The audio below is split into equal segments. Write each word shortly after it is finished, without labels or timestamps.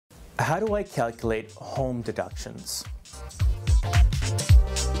How do I calculate home deductions?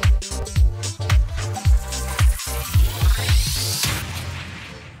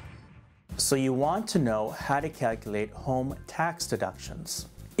 So you want to know how to calculate home tax deductions.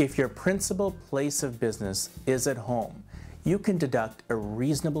 If your principal place of business is at home, you can deduct a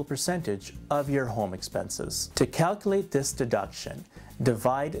reasonable percentage of your home expenses. To calculate this deduction,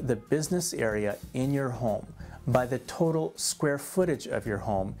 divide the business area in your home by the total square footage of your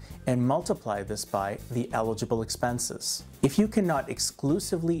home and multiply this by the eligible expenses. If you cannot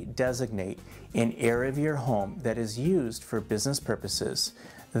exclusively designate an area of your home that is used for business purposes,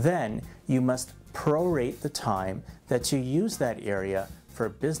 then you must prorate the time that you use that area for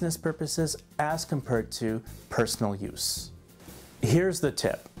business purposes as compared to personal use. Here's the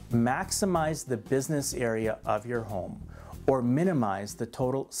tip. Maximize the business area of your home or minimize the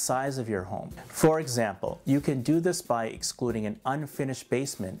total size of your home. For example, you can do this by excluding an unfinished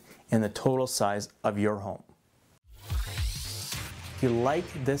basement in the total size of your home. If you like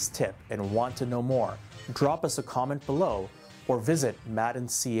this tip and want to know more, drop us a comment below or visit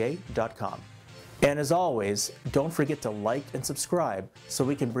madanca.com. And as always, don't forget to like and subscribe so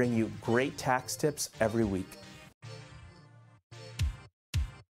we can bring you great tax tips every week.